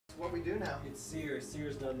what we do now. It's Sears.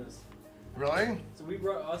 Sears done this. Really? So we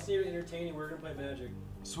brought us here to entertain you. We're gonna play Magic.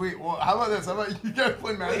 Sweet. Well, how about this? How about you guys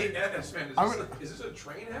play Magic? Wait, Esfand, is this a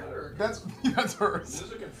train hat or? That's hers. Is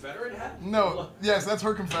this a Confederate hat? No. Yes, that's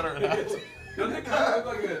her Confederate hat. Doesn't it kind of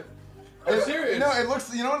look like a? I'm serious. No, it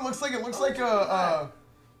looks. You know what it looks like? It looks like a.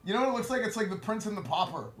 You know what it looks like? It's like the Prince and the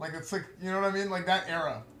Pauper. Like it's like, you know what I mean? Like that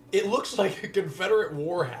era. It looks like a Confederate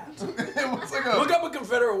war hat. It looks like a. Look up a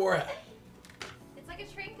Confederate war hat. It's like a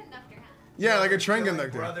train conductor hat. Yeah, like a train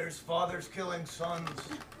conductor. Brothers, fathers killing sons.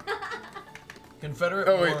 Confederate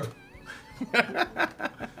Oh, war.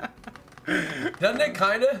 wait. Doesn't it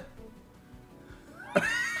kinda?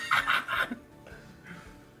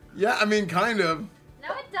 Yeah, I mean, kind of. No,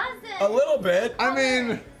 it doesn't. A little bit. I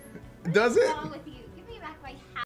mean, does it? What's wrong with